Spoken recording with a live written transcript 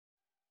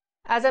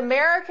As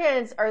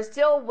Americans are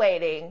still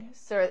waiting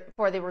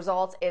for the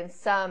results in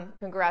some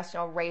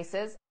congressional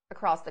races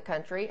across the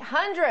country,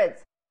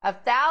 hundreds of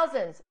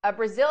thousands of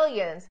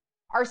Brazilians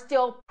are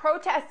still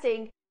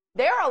protesting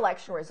their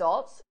election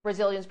results.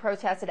 Brazilians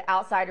protested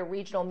outside a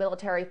regional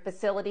military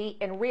facility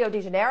in Rio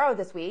de Janeiro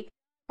this week.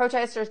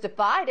 Protesters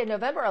defied a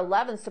November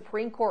 11th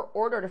Supreme Court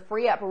order to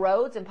free up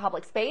roads and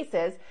public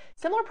spaces.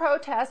 Similar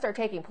protests are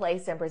taking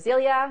place in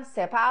Brasilia,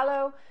 São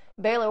Paulo,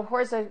 Belo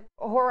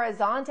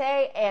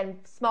Horizonte, and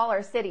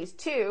smaller cities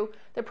too.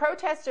 The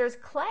protesters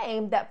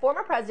claim that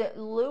former President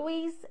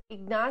Luiz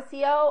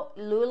Inácio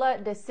Lula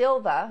da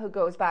Silva, who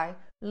goes by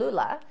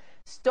Lula,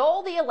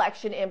 stole the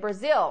election in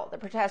Brazil. The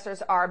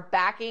protesters are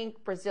backing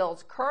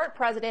Brazil's current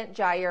president,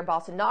 Jair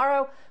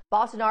Bolsonaro.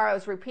 Bolsonaro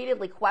has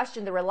repeatedly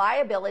questioned the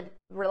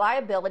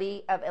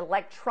reliability of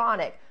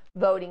electronic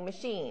voting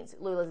machines.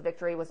 Lula's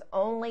victory was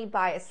only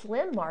by a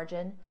slim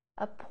margin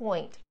of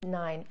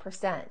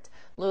 0.9%.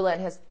 Lula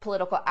and his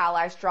political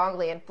allies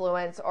strongly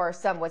influence, or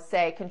some would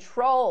say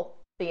control,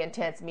 the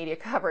intense media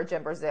coverage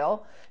in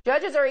Brazil.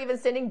 Judges are even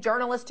sending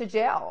journalists to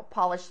jail.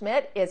 Paula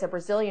Schmidt is a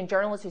Brazilian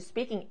journalist who's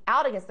speaking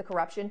out against the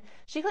corruption.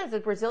 She claims the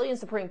Brazilian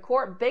Supreme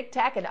Court, big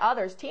tech, and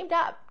others teamed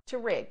up to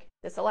rig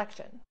this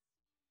election.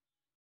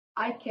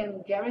 I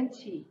can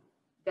guarantee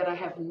that I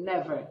have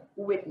never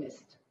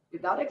witnessed,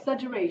 without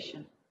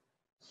exaggeration,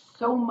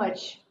 so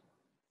much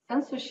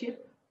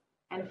censorship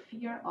and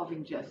fear of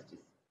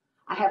injustice.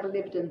 I have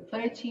lived in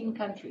 13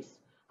 countries,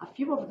 a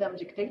few of them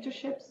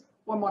dictatorships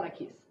or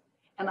monarchies,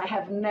 and I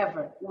have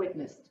never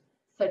witnessed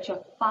such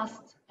a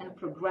fast and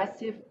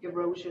progressive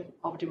erosion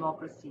of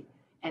democracy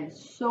and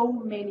so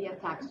many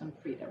attacks on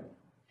freedom.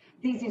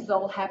 This is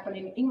all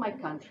happening in my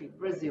country,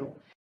 Brazil.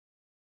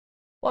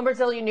 One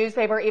Brazilian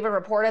newspaper even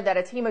reported that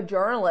a team of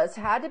journalists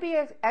had to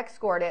be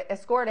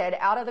escorted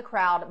out of the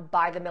crowd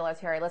by the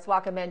military. Let's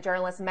welcome in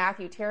journalist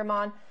Matthew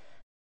Tierman.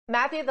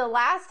 Matthew, the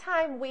last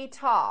time we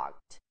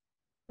talked,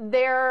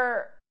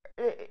 the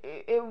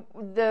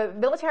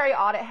military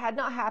audit had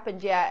not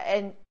happened yet,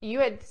 and you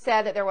had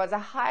said that there was a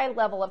high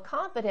level of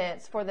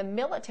confidence for the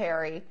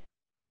military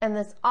in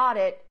this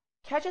audit.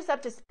 Catch us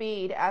up to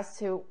speed as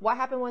to what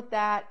happened with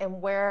that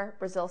and where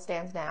Brazil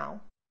stands now.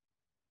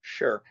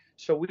 Sure.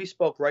 So we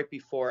spoke right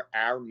before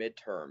our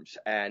midterms,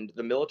 and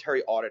the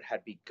military audit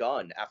had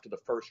begun after the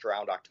first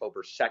round,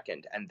 October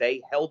 2nd, and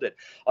they held it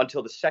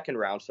until the second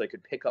round so they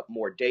could pick up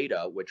more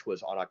data, which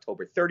was on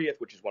October 30th,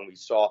 which is when we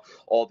saw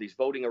all these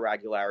voting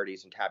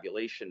irregularities and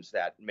tabulations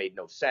that made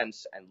no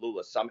sense, and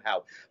Lula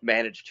somehow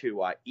managed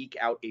to eke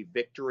out a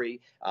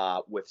victory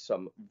with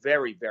some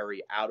very,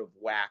 very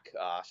out-of-whack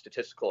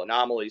statistical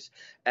anomalies,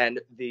 and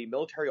the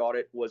military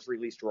audit was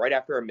released right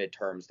after our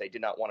midterms. They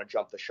did not want to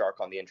jump the shark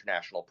on the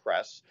international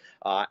press.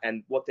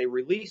 And what they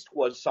released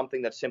was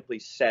something that simply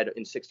said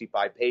in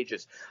 65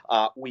 pages,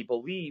 we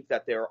believe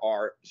that there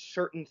are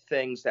certain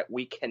things that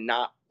we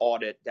cannot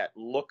audit that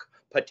look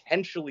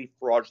potentially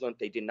fraudulent.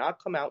 They did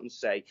not come out and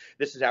say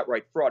this is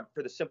outright fraud,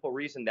 for the simple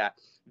reason that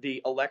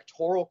the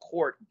electoral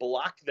court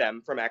blocked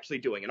them from actually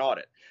doing an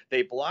audit.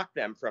 They blocked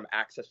them from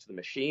access to the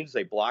machines.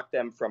 They blocked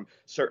them from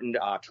certain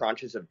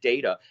tranches of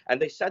data.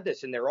 And they said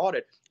this in their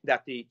audit,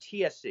 that the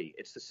TSE,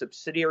 it's the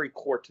subsidiary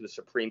court to the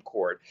Supreme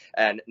Court,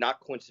 and not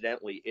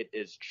coincidentally, it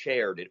is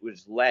chaired, it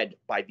was led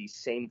by the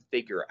same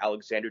figure,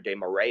 Alexander de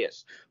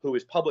Moraes, who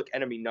is public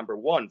enemy number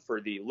one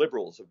for the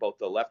liberals of both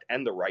the left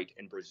and the right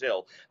in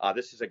Brazil.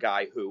 This is a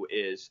guy who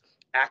is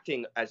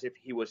acting as if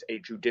he was a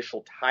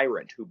judicial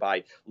tyrant who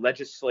by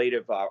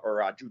legislative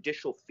or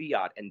judicial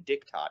fiat and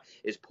diktat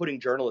is putting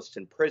journalists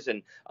in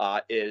prison,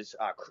 is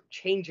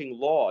changing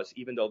laws,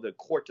 even though the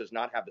court does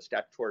not have the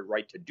statutory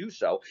right to do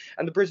so.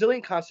 And the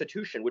Brazilian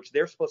Constitution, which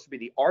they're supposed to be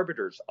the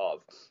arbiters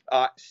of,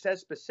 says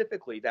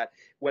specifically that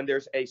when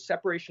there's a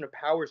separation of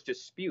powers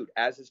dispute,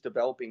 as is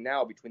developing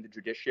now between the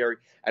judiciary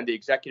and the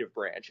executive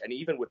branch, and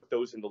even with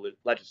those in the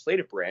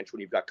legislative branch,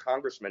 when you've got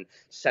congressmen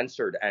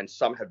censored and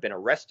some have been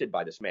arrested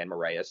by this man,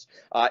 Moraes,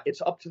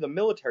 it's up to the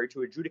military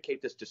to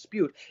adjudicate this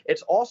dispute.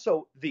 It's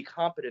also the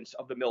competence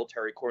of the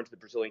military, according to the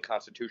Brazilian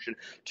Constitution,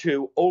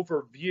 to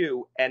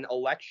overview an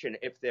election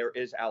if there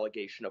is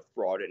allegation of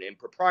fraud and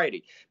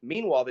impropriety.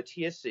 Meanwhile, the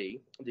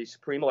TSE, the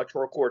Supreme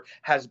Electoral Court,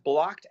 has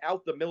blocked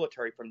out the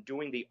military from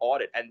doing the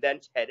audit. And then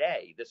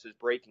today, this is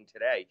breaking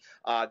today,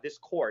 this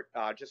court,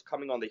 just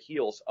coming on the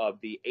heels of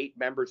the 8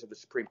 members of the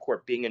Supreme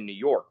Court being in New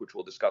York, which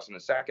we'll discuss in a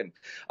second,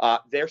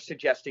 they're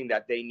suggesting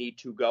that they need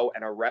to go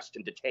and arrest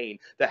and detain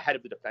the head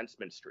of the defense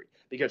ministry,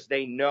 because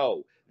they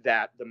know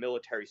that the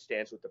military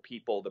stands with the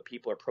people. The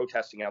people are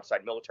protesting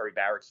outside military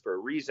barracks for a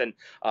reason,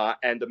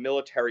 and the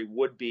military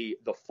would be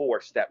the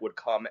force that would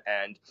come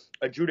and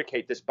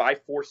adjudicate this by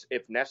force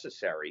if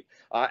necessary,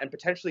 and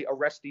potentially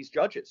arrest these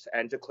judges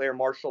and declare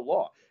martial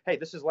law. Hey,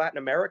 this is Latin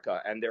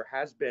America, and there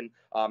has been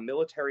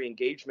military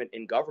engagement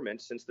in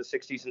government since the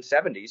 60s and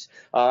 70s,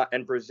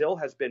 and Brazil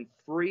has been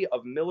free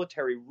of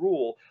military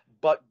rule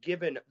but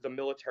given the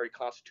military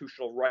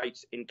constitutional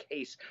rights in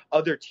case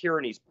other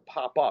tyrannies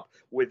pop up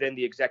within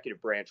the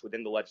executive branch,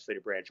 within the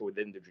legislative branch, or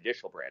within the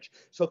judicial branch.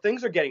 So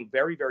things are getting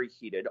very, very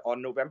heated.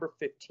 On November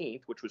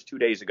 15th, which was 2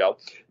 days ago,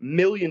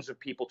 millions of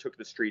people took to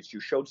the streets. You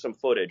showed some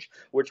footage.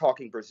 We're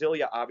talking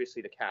Brasilia,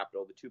 obviously the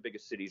capital, the two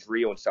biggest cities,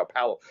 Rio and Sao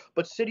Paulo,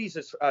 but cities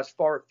as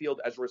far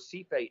afield as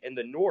Recife in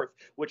the north,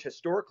 which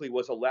historically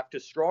was a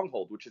leftist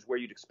stronghold, which is where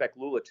you'd expect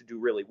Lula to do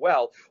really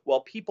well,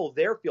 while people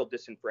there feel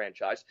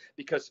disenfranchised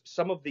because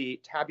some of the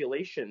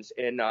tabulations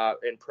in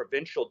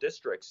provincial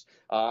districts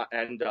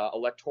and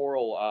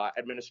electoral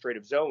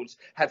administrative zones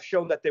have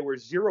shown that there were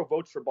 0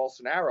 votes for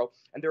Bolsonaro,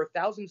 and there are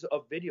thousands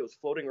of videos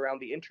floating around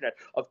the internet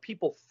of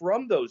people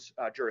from those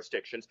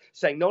jurisdictions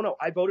saying, no,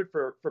 I voted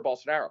for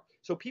Bolsonaro.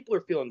 So people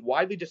are feeling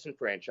widely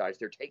disenfranchised.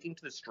 They're taking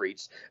to the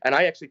streets, and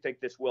I actually think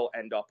this will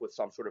end up with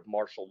some sort of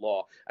martial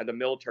law and the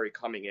military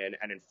coming in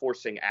and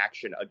enforcing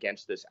action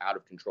against this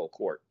out-of-control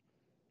court.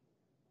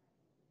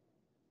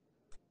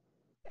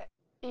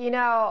 You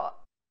know,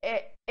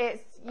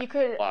 you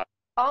could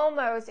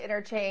almost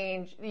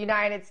interchange the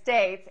United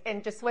States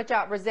and just switch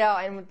out Brazil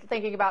and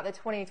thinking about the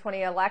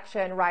 2020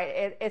 election,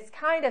 right? It's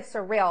kind of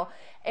surreal.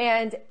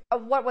 And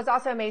what was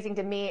also amazing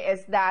to me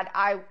is that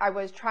I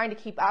was trying to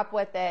keep up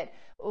with it,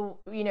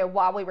 you know,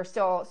 while we were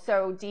still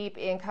so deep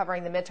in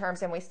covering the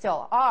midterms, and we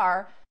still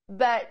are.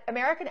 But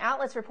American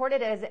outlets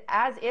reported it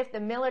as if the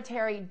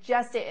military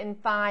just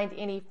didn't find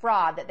any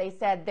fraud, that they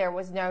said there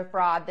was no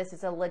fraud, this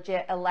is a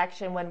legit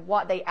election, when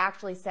what they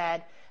actually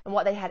said and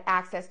what they had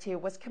access to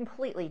was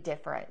completely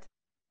different.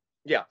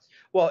 Yeah.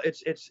 Well,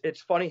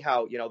 it's funny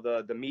how, you know,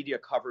 the media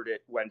covered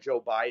it when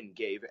Joe Biden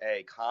gave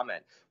a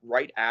comment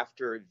right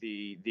after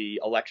the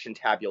election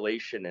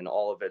tabulation and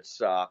all of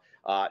its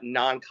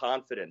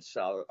non-confidence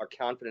or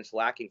confidence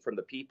lacking from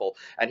the people.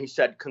 And he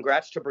said,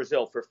 congrats to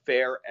Brazil for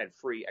fair and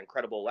free and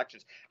credible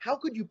elections. How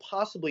could you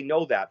possibly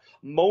know that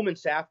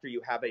moments after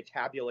you have a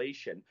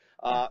tabulation?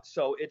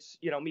 So it's,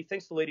 you know,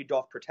 methinks the lady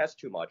doth protest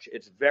too much.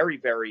 It's very,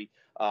 very,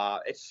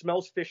 it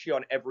smells fishy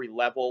on every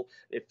level.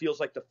 It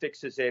feels like the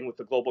fix is in with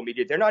the global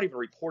media. They're not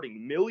even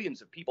reporting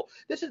millions of people.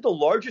 This is the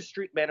largest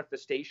street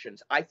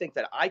manifestations I think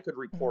that I could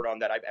report on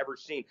that I've ever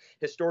seen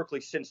historically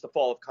since the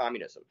fall of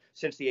communism,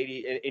 since the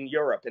 80s in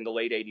Europe in the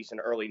late 80s and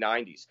early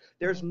 90s.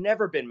 There's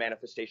never been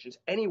manifestations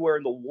anywhere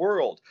in the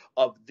world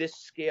of this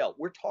scale.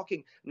 We're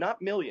talking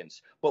not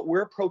millions, but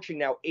we're approaching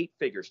now 8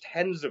 figures,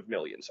 tens of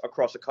millions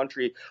across a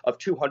country of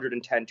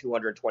 210,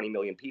 220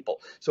 million people.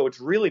 So it's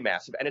really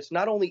massive. And it's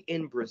not only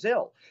in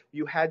Brazil.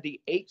 You had the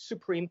 8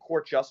 Supreme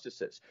Court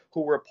justices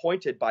who were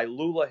appointed by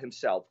Lula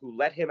himself, who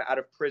let him out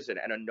of prison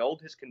and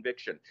annulled his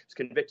conviction. He's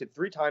convicted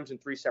 3 times in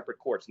 3 separate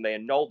courts, and they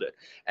annulled it.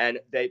 And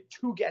they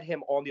to get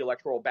him on the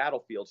electoral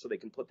battlefield so they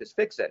can put this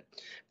fix in.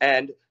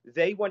 And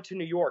they went to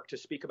New York to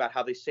speak about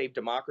how they saved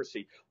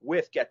democracy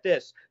with, get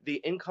this, the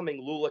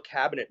incoming Lula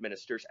cabinet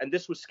ministers. And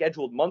this was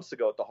scheduled months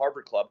ago at the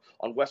Harvard Club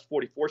on West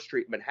 44th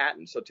Street,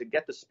 Manhattan. So to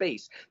get the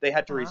space, they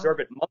had to reserve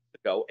it months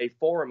ago, a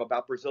forum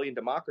about Brazilian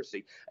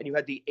democracy. And you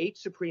had the 8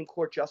 Supreme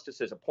Court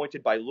justices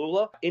appointed by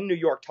Lula in New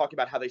York talking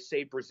about how they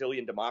saved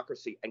Brazilian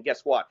democracy. And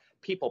guess what?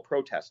 People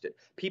protested.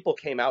 People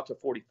came out to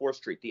 44th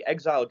Street. The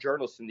exiled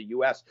journalists in the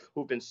U.S.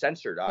 who've been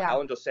censored,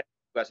 Alan Dos Santos,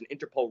 who has an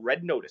Interpol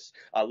red notice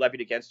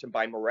levied against him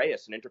by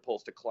Moraes, and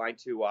Interpol's declined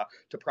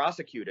to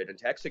prosecute it and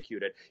to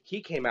execute it.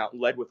 He came out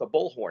and led with a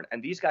bullhorn.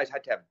 And these guys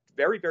had to have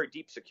very, very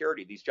deep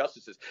security, these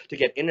justices, to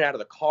get in and out of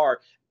the car.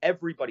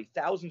 Everybody,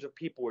 thousands of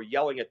people were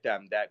yelling at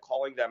them,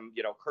 calling them,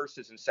 you know,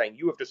 curses and saying,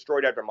 you have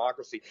destroyed our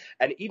democracy.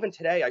 And even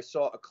today, I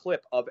saw a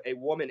clip of a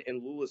woman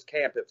in Lula's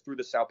camp through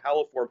the Sao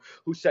Paulo Forum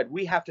who said,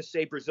 we have to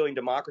save Brazilian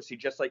democracy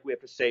just like we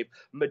have to save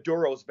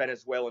Maduro's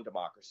Venezuelan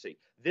democracy.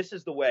 This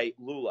is the way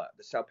Lula,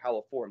 the Sao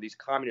Paulo Forum, these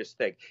communists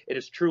think. It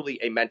is truly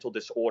a mental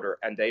disorder,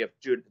 and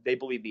they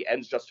believe the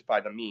ends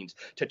justify the means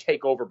to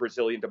take over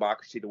Brazilian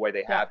democracy the way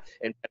they have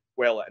in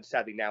Venezuela, and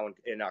sadly now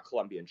in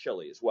Colombia and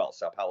Chile as well.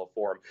 Sao Paulo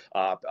Forum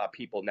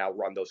people now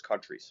run those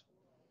countries.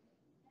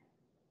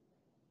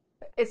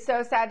 It's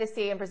so sad to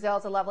see, and Brazil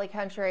is a lovely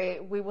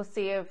country. We will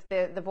see if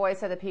the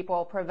voice of the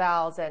people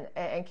prevails,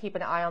 and keep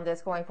an eye on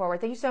this going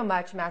forward. Thank you so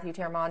much, Matthew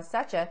Tiermont.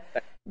 Such a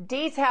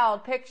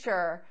detailed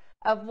picture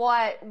of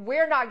what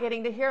we're not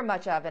getting to hear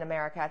much of in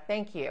America.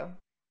 Thank you.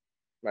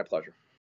 My pleasure.